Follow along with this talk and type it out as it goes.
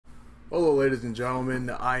Hello ladies and gentlemen,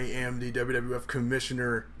 I am the WWF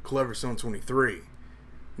Commissioner Clever 23.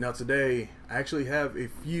 Now today, I actually have a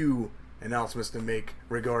few announcements to make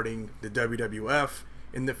regarding the WWF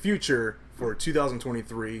in the future for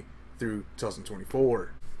 2023 through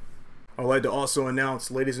 2024. I would like to also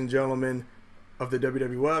announce, ladies and gentlemen of the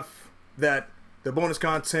WWF, that the bonus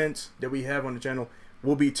content that we have on the channel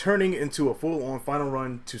will be turning into a full-on final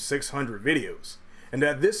run to 600 videos. And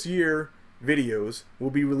that this year, videos will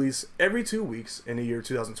be released every 2 weeks in the year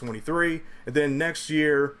 2023, and then next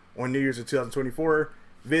year on New Year's of 2024,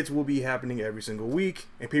 vids will be happening every single week,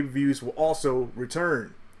 and pay-per-views will also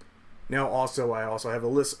return. Now I also have a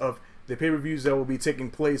list of the pay-per-views that will be taking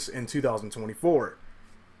place in 2024.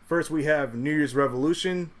 First we have New Year's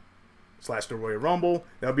Revolution / the Royal Rumble.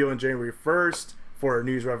 That'll be on January 1st for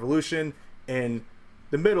New Year's Revolution, and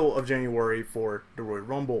the middle of January for the Royal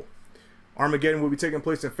Rumble. Armageddon will be taking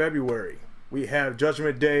place in February. We have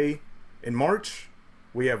Judgment Day in March.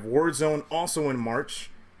 We have Warzone also in March.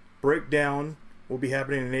 Breakdown will be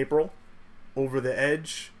happening in April. Over the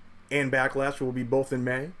Edge and Backlash will be both in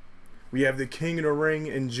May. We have the King of the Ring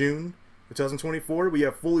in June 2024. We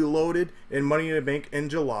have Fully Loaded and Money in the Bank in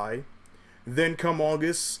July. Then come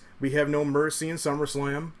August, we have No Mercy in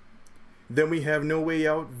SummerSlam. Then we have No Way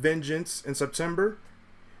Out, Vengeance in September.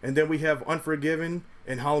 And then we have Unforgiven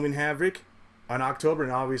and Halloween Havoc on October,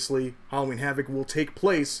 and obviously Halloween Havoc will take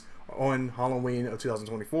place on Halloween of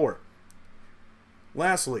 2024.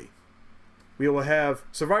 Lastly, we will have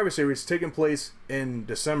Survivor Series taking place in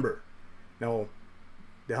December. Now,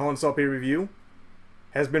 the Hell in a Cell pay-per-view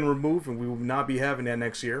has been removed, and we will not be having that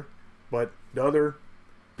next year, but the other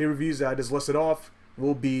pay-per-views that I just listed off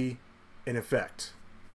will be in effect.